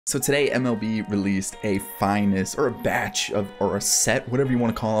So today MLB released a finest, or a batch of, or a set, whatever you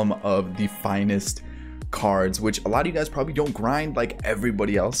want to call them, of the finest cards, which a lot of you guys probably don't grind like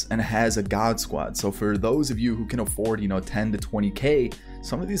everybody else, and has a god squad. So for those of you who can afford, 10 to 20k,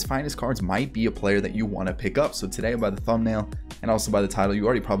 some of these finest cards might be a player that you want to pick up. So today, by the thumbnail and also by the title, you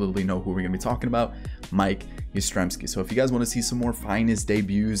already probably know who we're going to be talking about: Mike Yastrzemski. So if you guys want to see some more finest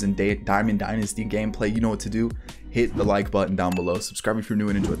debuts and Diamond Dynasty gameplay, you know what to do. Hit the like button down below, subscribe if you're new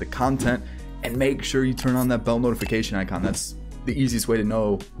and enjoy the content, and make sure you turn on that bell notification icon. That's the easiest way to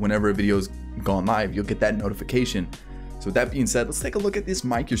know whenever a video's gone live. You'll get that notification. So with that being said, let's take a look at this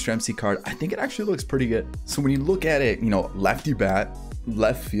Mike Yastrzemski card. I think it actually looks pretty good. So when you look at it, lefty bat,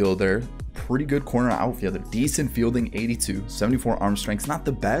 left fielder, pretty good corner outfielder, decent fielding, 82, 74 arm strength, not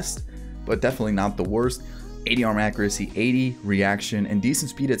the best, but definitely not the worst. 80 arm accuracy, 80 reaction, and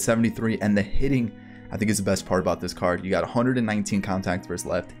decent speed at 73. And the hitting, I think, is the best part about this card. You got 119 contact versus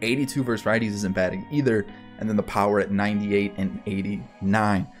left, 82 versus righties isn't batting either, and then the power at 98 and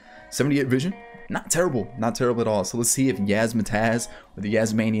 89. 78 vision, not terrible at all. So let's see if Yasmataz or the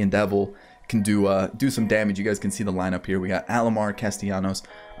Yasmanian Devil can do some damage. You guys can see the lineup here. We got Alomar, Castellanos.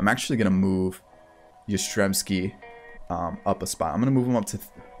 I'm actually gonna move Yastrzemski up a spot. I'm gonna move him up to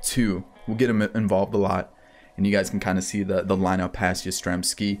 2. We'll get him involved a lot, and you guys can kind of see the lineup past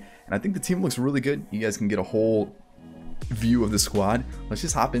Yastrzemski. And I think the team looks really good. You guys can get a whole view of the squad. Let's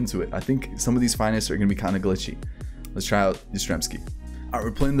just hop into it. I think some of these finest are gonna be kind of glitchy. Let's try out Yastrzemski. All right,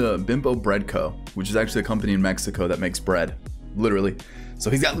 we're playing the Bimbo Bread Co., which is actually a company in Mexico that makes bread, literally. So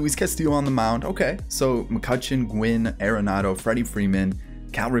he's got Luis Castillo on the mound. Okay, so McCutchen, Gwynn, Arenado, Freddie Freeman,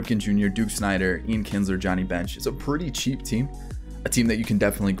 Cal Ripken Jr., Duke Snyder, Ian Kinsler, Johnny Bench. It's a pretty cheap team, a team that you can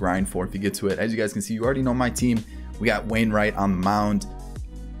definitely grind for if you get to it. As you guys can see, you already know my team. We got Wainwright on the mound.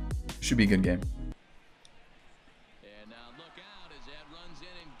 Should be a good game.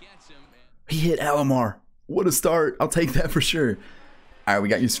 He hit Alomar. What a start. I'll take that for sure. All right, we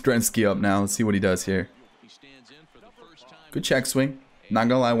got Yastrzemski up now. Let's see what he does here. Good check swing. Not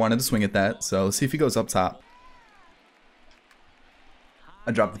gonna lie, I wanted to swing at that. So let's see if he goes up top.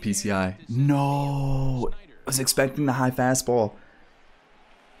 I dropped the PCI. No. I was expecting the high fastball.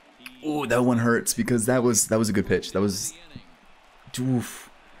 Oh, that one hurts because that was a good pitch. That was...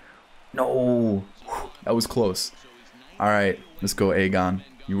 Oof. No. That was close. All right, let's go, A-Gon.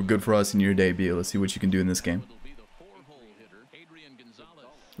 You were good for us in your debut. Let's see what you can do in this game.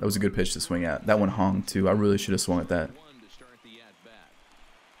 That was a good pitch to swing at. That one hung too. I really should have swung at that.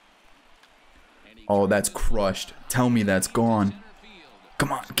 Oh, that's crushed. Tell me that's gone.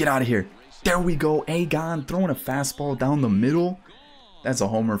 Come on, get out of here. There we go. A-Gon throwing a fastball down the middle. That's a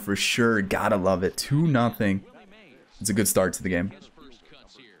homer for sure. Gotta love it. 2-0. It's a good start to the game.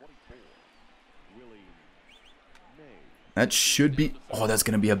 That should be... Oh, that's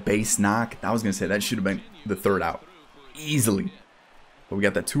going to be a base knock. I was going to say that should have been the third out. Easily. But we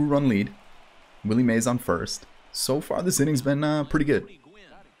got that 2-run lead. Willie Mays on first. So far, this inning's been pretty good.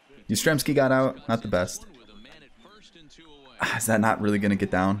 Yastrzemski got out. Not the best. Is that not really going to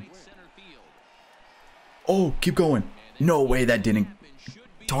get down? Oh, keep going. No way that didn't...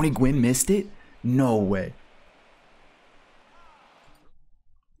 Tony Gwynn missed it? No way.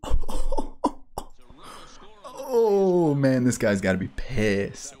 Oh, man, this guy's got to be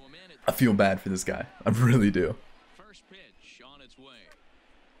pissed. I feel bad for this guy. I really do.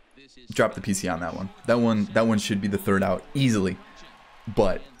 Drop the PC on that one. That one should be the third out easily.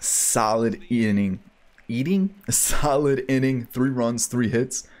 But solid inning. A solid inning. 3 runs, 3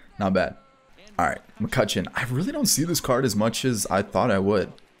 hits. Not bad. All right, McCutchen. I really don't see this card as much as I thought I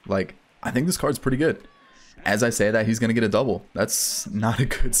would. Like, I think this card's pretty good. As I say that, he's going to get a double. That's not a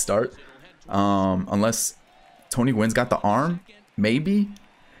good start. Unless Tony Gwynn's got the arm, maybe.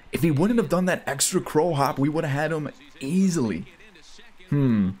 If he wouldn't have done that extra crow hop, we would have had him easily.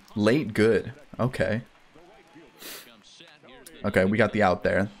 Late good. Okay. Okay, we got the out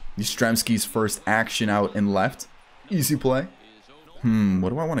there. Yastrzemski's first action out in left. Easy play. What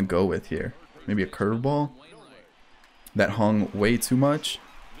do I want to go with here? Maybe a curveball? That hung way too much.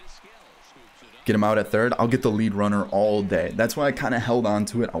 Get him out at third. I'll get the lead runner all day. That's why I kind of held on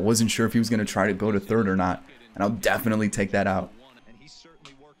to it. I wasn't sure if he was going to try to go to third or not. And I'll definitely take that out.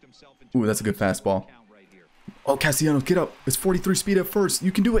 Ooh, that's a good fastball. Oh, Castellanos, get up. It's 43 speed at first.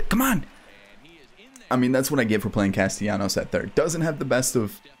 You can do it. Come on. I mean, that's what I get for playing Castellanos at third. Doesn't have the best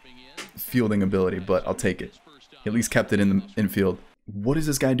of fielding ability, but I'll take it. He at least kept it in the infield. What is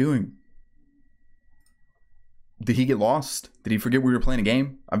this guy doing? Did he get lost? Did he forget we were playing a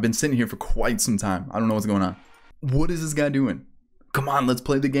game? I've been sitting here for quite some time. I don't know what's going on. What is this guy doing? Come on, let's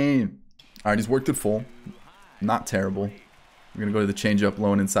play the game. All right, he's worked it full. Not terrible. We're gonna go to the changeup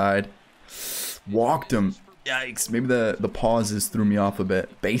low and inside. Walked him. Yikes. Maybe the pauses threw me off a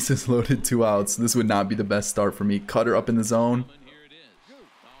bit. Bases loaded, 2 outs. This would not be the best start for me. Cutter up in the zone.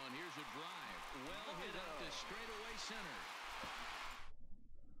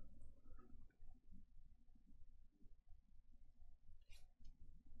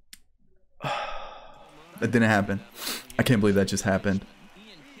 That didn't happen. I can't believe that just happened.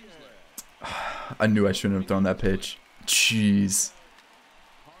 I knew I shouldn't have thrown that pitch. Jeez.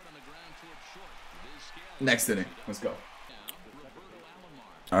 Next inning. Let's go.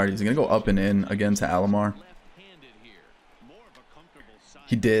 Alright, he's going to go up and in again to Alomar.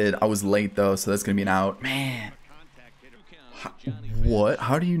 He did. I was late, though, so that's going to be an out. Man. What?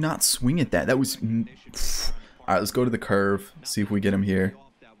 How do you not swing at that? That was... Alright, let's go to the curve. See if we get him here.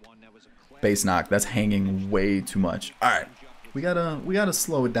 Base knock. That's hanging way too much. Alright. We gotta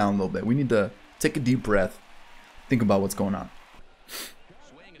slow it down a little bit. We need to take a deep breath. Think about what's going on.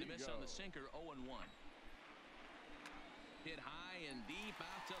 Swing and a miss on the sinker, 0-1. Hit high and deep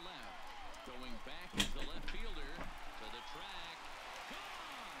out to left. Going back is the left fielder to the track.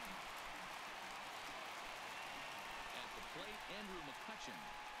 Gone! At the plate, Andrew McCutcheon.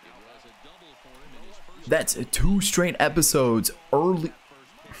 It was a double for him in his first. That's 2 straight episodes.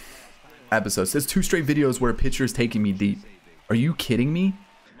 That's 2 straight videos where a pitcher is taking me deep. Are you kidding me?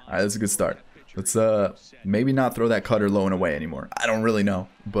 All right, that's a good start. Let's maybe not throw that cutter low and away anymore. I don't really know,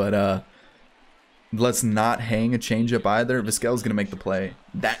 but let's not hang a changeup either. Vizquel's gonna make the play.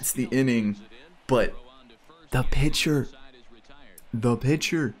 That's the inning, but the pitcher.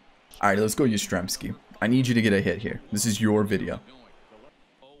 All right, let's go Yastrzemski. I need you to get a hit here. This is your video.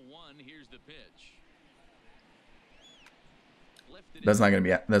 That's not gonna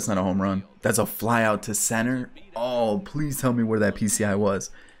be. That's not a home run. That's a fly out to center. Oh, please tell me where that PCI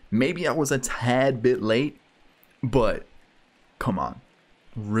was. Maybe I was a tad bit late, but come on,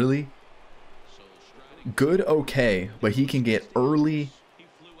 really? Good, okay, but he can get early.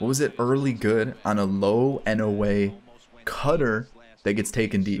 What was it? Early good on a low and away cutter that gets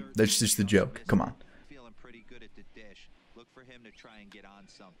taken deep. That's just a joke. Come on.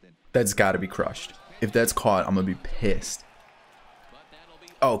 That's got to be crushed. If that's caught, I'm gonna be pissed.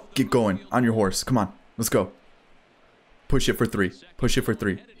 Oh, get going. On your horse. Come on. Let's go. Push it for 3. Push it for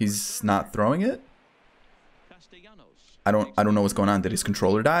 3. He's not throwing it? I don't know what's going on. Did his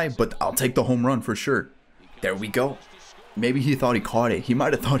controller die? But I'll take the home run for sure. There we go. Maybe he thought he caught it. He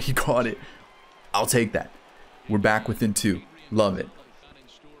might have thought he caught it. I'll take that. We're back within 2. Love it.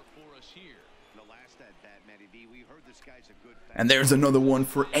 And there's another one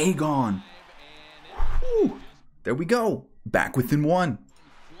for A-Gon. There we go. Back within 1.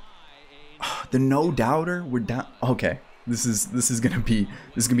 The no doubter, we're down. Okay, this is gonna be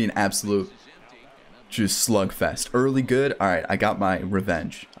an absolute just slugfest. Early good. All right, I got my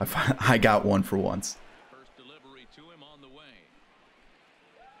revenge. I got one for once.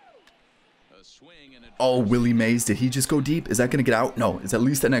 Oh, Willie Mays, did he just go deep? Is that gonna get out? No, it's at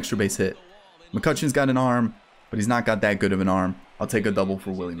least an extra base hit. McCutcheon's got an arm, but he's not got that good of an arm. I'll take a double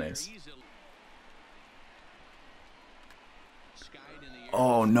for Willie Mays.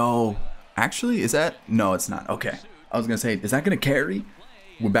 Oh no. Actually, is that? No, it's not. Okay. I was going to say, is that going to carry?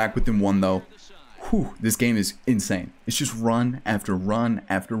 We're back within 1, though. Whew, this game is insane. It's just run after run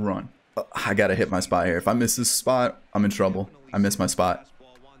after run. I got to hit my spot here. If I miss this spot, I'm in trouble. I missed my spot.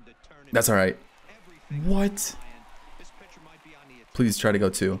 That's all right. What? Please try to go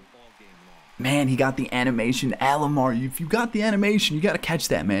 2. Man, he got the animation. Alomar, if you got the animation, you got to catch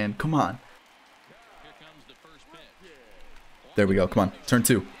that, man. Come on. There we go. Come on. Turn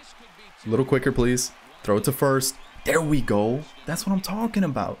 2. A little quicker, please. Throw it to first. There we go. That's what I'm talking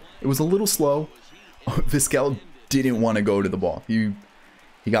about. It was a little slow. Vizquel didn't want to go to the ball. He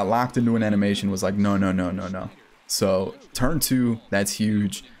got locked into an animation. Was like, no, no, no, no, no. So turn 2. That's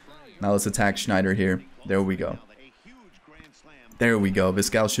huge. Now let's attack Schneider here. There we go. There we go.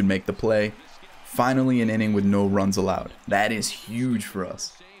 Vizquel should make the play. Finally an inning with no runs allowed. That is huge for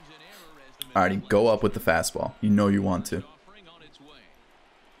us. Alrighty, go up with the fastball. You know you want to.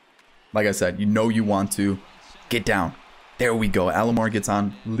 Like I said, you know you want to. Get down. There we go. Alomar gets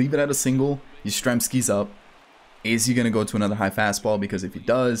on. Leave it at a single. Yastrzemski's up. Is he going to go to another high fastball? Because if he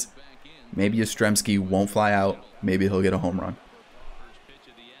does, maybe Yastrzemski won't fly out. Maybe he'll get a home run.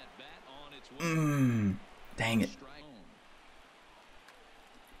 Dang it.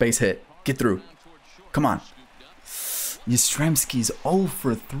 Base hit. Get through. Come on. Yastrzemski's 0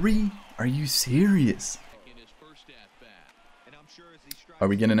 for 3. Are you serious? Are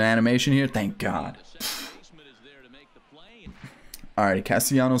we getting an animation here? Thank God. Alright,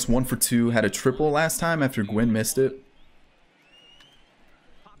 Castellanos 1 for 2. Had a triple last time after Gwynn missed it.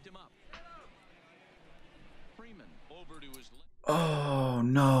 Oh,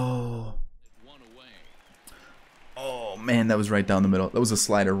 no. Oh, man, that was right down the middle. That was a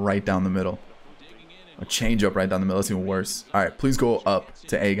slider right down the middle. A changeup right down the middle. That's even worse. All right, please go up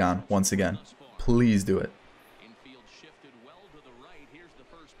to A-Gon once again. Please do it.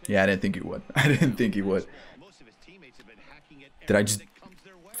 Yeah, I didn't think he would. I didn't think he would. Did I just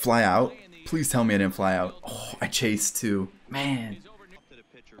fly out? Please tell me I didn't fly out. Oh, I chased too. Man.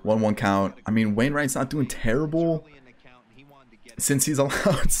 1-1 count. I mean, Wainwright's not doing terrible since he's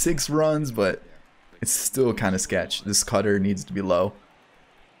allowed 6 runs, but it's still kind of sketch. This cutter needs to be low.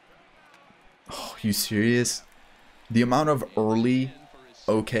 Oh, you serious? The amount of early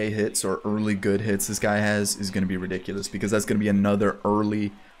okay hits or early good hits this guy has is going to be ridiculous, because that's going to be another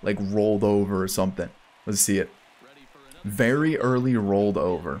early, like, rolled over or something. Let's see it. Very early rolled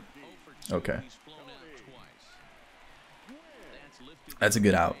over. Okay. That's a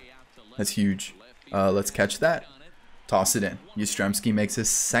good out. That's huge. Let's catch that. Toss it in. Yastrzemski makes his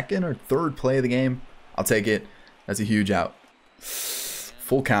 2nd or 3rd play of the game. I'll take it. That's a huge out.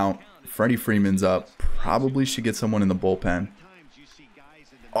 Full count. Freddie Freeman's up. Probably should get someone in the bullpen.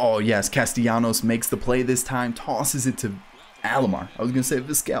 Oh, yes. Castellanos makes the play this time. Tosses it to Alomar. I was going to say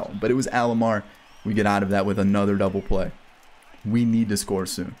Vizquel, but it was Alomar. We get out of that with another double play. We need to score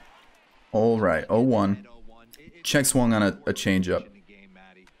soon. All right. 0-1. Check swung on a changeup.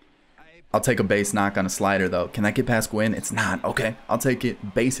 I'll take a base knock on a slider, though. Can that get past Gwynn? It's not. Okay. I'll take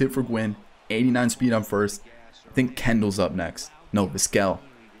it. Base hit for Gwynn. 89 speed on first. I think Kendall's up next. No, Vizquel.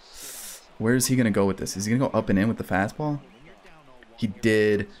 Where is he going to go with this? Is he going to go up and in with the fastball? He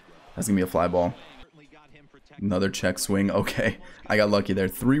did. That's going to be a fly ball. Another check swing. Okay. I got lucky there.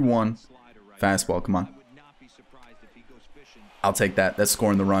 3-1. Fastball. Come on. I'll take that. That's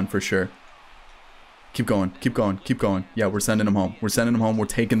scoring the run for sure. Keep going. Keep going. Keep going. Yeah, we're sending him home. We're sending him home. We're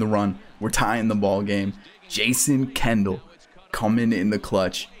taking the run. We're tying the ball game. Jason Kendall coming in the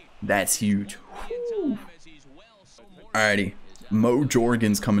clutch. That's huge. Whew. Alrighty. Mo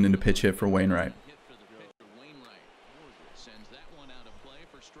Jorgen's coming in to pitch hit for Wainwright.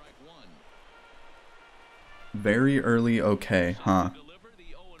 Very early okay, huh?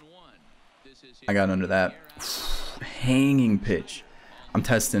 I got under that. Hanging pitch. I'm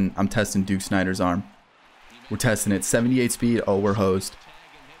testing Duke Snyder's arm. We're testing it. 78 speed. Oh, we're hosed.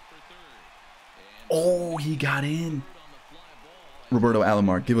 Oh, he got in. Roberto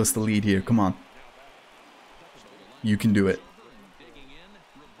Alomar, give us the lead here. Come on. You can do it.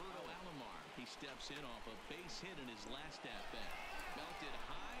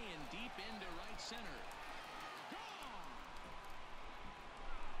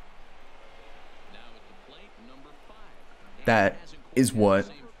 That is what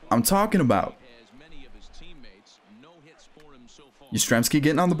I'm talking about. Yastrzemski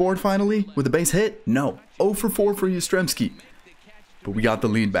getting on the board finally with a base hit? No. 0 for 4 for Yastrzemski. But we got the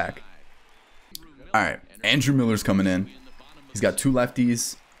lead back. Alright, Andrew Miller's coming in. He's got 2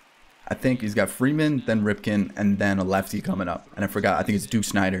 lefties. I think he's got Freeman, then Ripken, and then a lefty coming up. And I forgot, I think it's Duke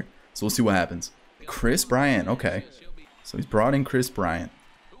Snyder. So we'll see what happens. Chris Bryant, okay. So he's brought in Chris Bryant.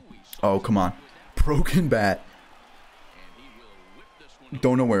 Oh, come on. Broken bat.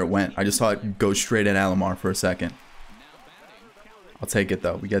 Don't know where it went. I just saw it go straight at Alomar for a second. I'll take it,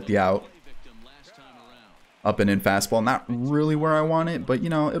 though. We get the out. Up and in fastball. Not really where I want it, but, you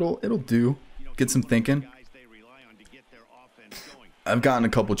know, it'll do. Get some thinking. I've gotten a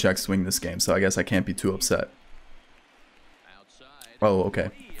couple check swing this game, so I guess I can't be too upset. Oh,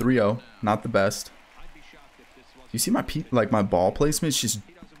 okay. 3-0. Not the best. You see my ball placement? It's just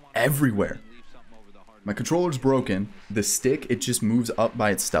everywhere. My controller's broken. The stick, it just moves up by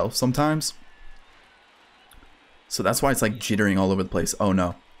itself sometimes. So that's why it's like jittering all over the place. Oh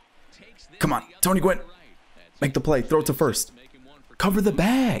no. Come on, Tony Gwynn. Make the play. Throw it to first. Cover the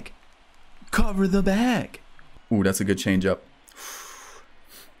bag. Cover the bag. Ooh, that's a good changeup.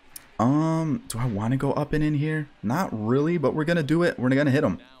 Do I want to go up and in here? Not really, but we're going to do it. We're going to hit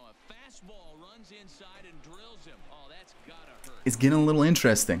him. It's getting a little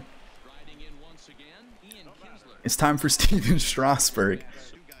interesting. It's time for Steven Strasburg.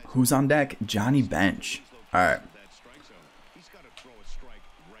 Who's on deck? Johnny Bench. All right.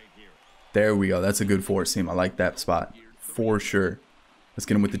 There we go. That's a good four seam. I like that spot for sure. Let's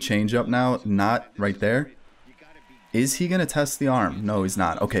get him with the changeup now. Not right there. Is he going to test the arm? No, he's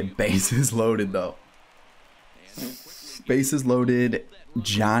not. Okay, bases loaded though. Bases loaded.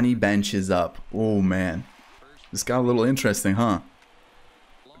 Johnny Bench is up. Oh, man. This got a little interesting, huh?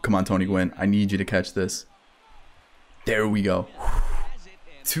 Come on, Tony Gwynn. I need you to catch this. There we go.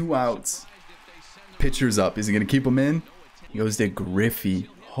 2 outs. Pitcher's up. Is he going to keep him in? He goes to Griffey.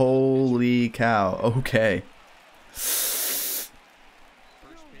 Holy cow. Okay. First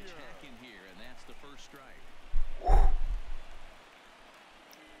pitch hack in here, and that's the first strike.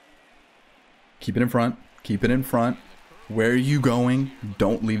 Keep it in front. Keep it in front. Where are you going?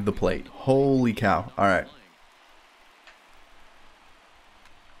 Don't leave the plate. Holy cow. All right.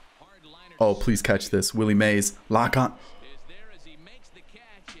 Oh, please catch this. Willie Mays. Lock on.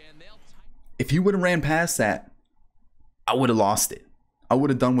 If he would have ran past that, I would have lost it. I would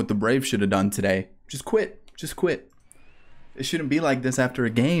have done what the Braves should have done today. Just quit. Just quit. It shouldn't be like this after a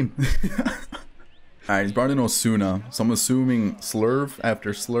game. Alright, he's brought in Osuna. So I'm assuming slurve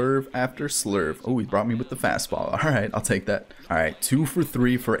after slurve after slurve. Oh, he brought me with the fastball. Alright, I'll take that. Alright, 2 for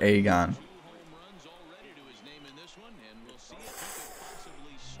 3 for A-Gon.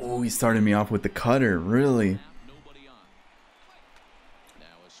 Oh, he started me off with the cutter. Really?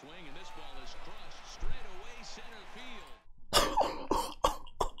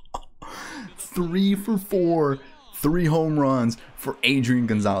 3 for 4. 3 home runs for Adrian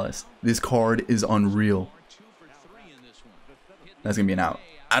Gonzalez. This card is unreal. That's going to be an out.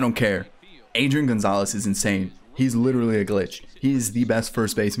 I don't care. Adrian Gonzalez is insane. He's literally a glitch. He is the best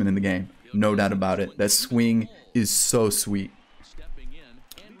first baseman in the game. No doubt about it. That swing is so sweet.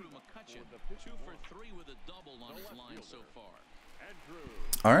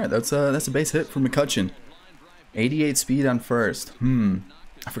 Alright, that's a base hit for McCutcheon. 88 speed on first.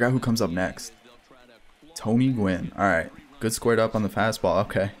 I forgot who comes up next. Tony Gwynn. Alright. Good squared up on the fastball.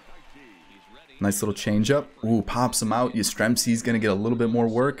 Okay. Nice little changeup. Ooh, pops him out. Yastrzemski's going to get a little bit more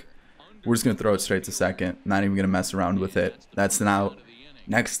work. We're just going to throw it straight to second. Not even going to mess around with it. That's an out.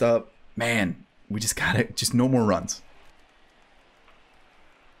 Next up, man, we just got it. Just no more runs.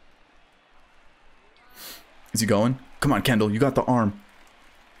 Is he going? Come on, Kendall. You got the arm.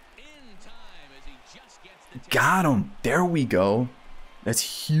 Got him. There we go.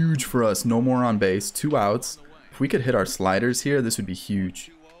 That's huge for us. No more on base. 2 outs. If we could hit our sliders here, this would be huge.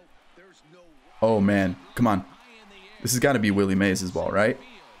 Oh, man. Come on. This has got to be Willie Mays' ball, right?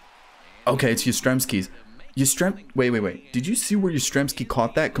 Okay, it's Yastrzemski's. Wait. Did you see where Yastrzemski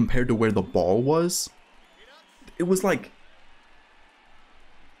caught that compared to where the ball was? It was like...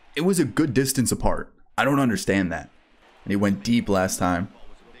 It was a good distance apart. I don't understand that. And he went deep last time.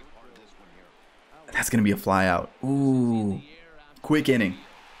 That's going to be a fly out. Ooh. Quick inning.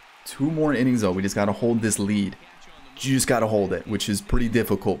 2 more innings though. We just got to hold this lead. You just got to hold it, which is pretty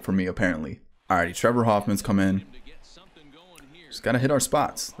difficult for me apparently. Alrighty, Trevor Hoffman's come in. Just got to hit our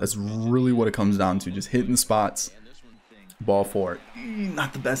spots. That's really what it comes down to. Just hitting spots. Ball 4.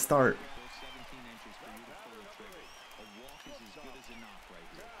 Not the best start.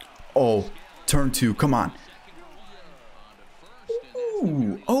 Oh, turn 2. Come on.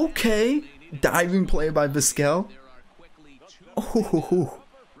 Ooh, okay. Diving play by Vizquel. Oh,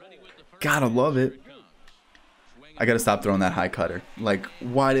 gotta love it. I gotta stop throwing that high cutter. Like,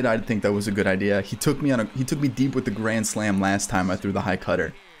 why did I think that was a good idea? He took me deep with the grand slam last time I threw the high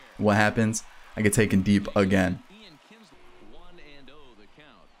cutter. What happens? I get taken deep again.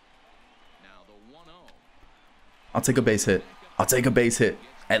 I'll take a base hit. I'll take a base hit.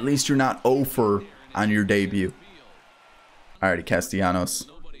 At least you're not 0 for on your debut. Alrighty, Castellanos.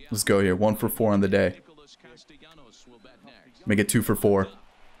 Let's go here. 1 for 4 on the day. Make it 2 for 4.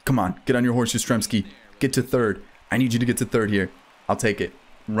 Come on. Get on your horse, Yastrzemski. Get to third. I need you to get to third here. I'll take it.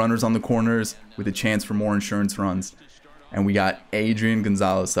 Runners on the corners with a chance for more insurance runs. And we got Adrian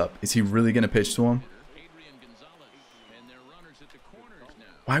Gonzalez up. Is he really going to pitch to him?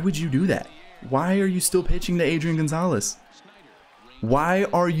 Why would you do that? Why are you still pitching to Adrian Gonzalez? Why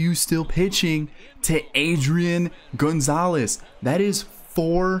are you still pitching to Adrian Gonzalez? That is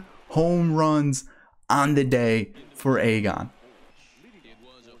 4 home runs on the day for A-Gon.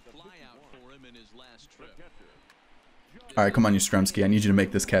 Alright, come on, Yastrzemski. I need you to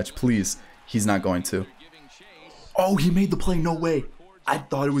make this catch, please. He's not going to. Oh, he made the play. No way. I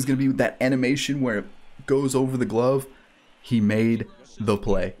thought it was going to be that animation where it goes over the glove. He made the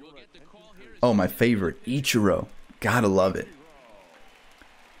play. Oh, my favorite. Ichiro. Gotta love it.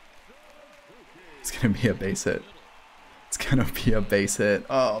 It's going to be a base hit. It's going to be a base hit.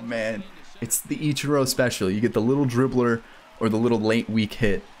 Oh, man. It's the Ichiro special. You get the little dribbler or the little late weak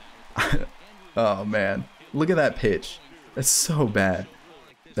hit. Oh, man. Look at that pitch. That's so bad.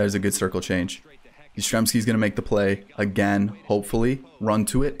 There's a good circle change. Yastrzemski's going to make the play again, hopefully. Run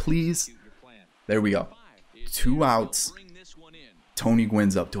to it, please. There we go. 2 outs. Tony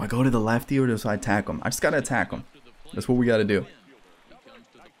Gwynn's up. Do I go to the lefty or do I attack him? I just got to attack him. That's what we got to do.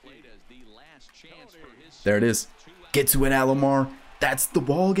 There it is. Get to it, Alomar. That's the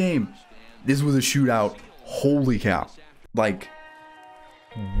ball game. This was a shootout. Holy cow. Like,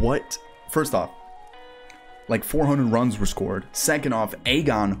 What? First off, like 400 runs were scored. Second off,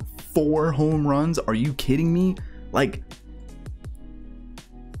 A-Gon, 4 home runs. Are you kidding me? Like,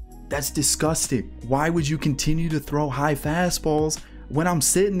 that's disgusting. Why would you continue to throw high fastballs when I'm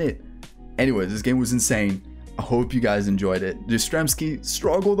sitting it? Anyways, this game was insane. I hope you guys enjoyed it. Yastrzemski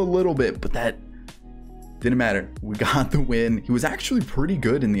struggled a little bit, but that didn't matter. We got the win. He was actually pretty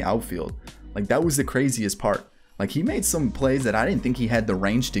good in the outfield. Like, that was the craziest part. Like, he made some plays that I didn't think he had the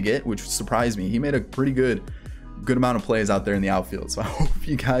range to get, which surprised me. He made a pretty good amount of plays out there in the outfield. So I hope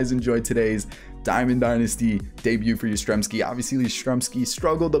you guys enjoyed today's Diamond Dynasty debut for Yastrzemski. Obviously, Yastrzemski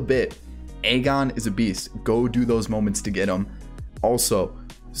struggled a bit. A-Gon is a beast. Go do those moments to get him. Also,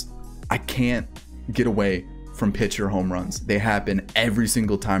 I can't get away from pitcher home runs. They happen every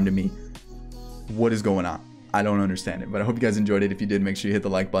single time to me. What is going on? I don't understand it, but I hope you guys enjoyed it. If you did, make sure you hit the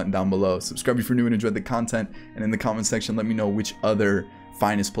like button down below. Subscribe if you're new and enjoyed the content. And in the comment section, let me know which other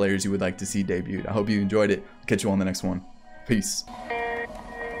finest players you would like to see debuted. I hope you enjoyed it. Catch you on the next one. Peace.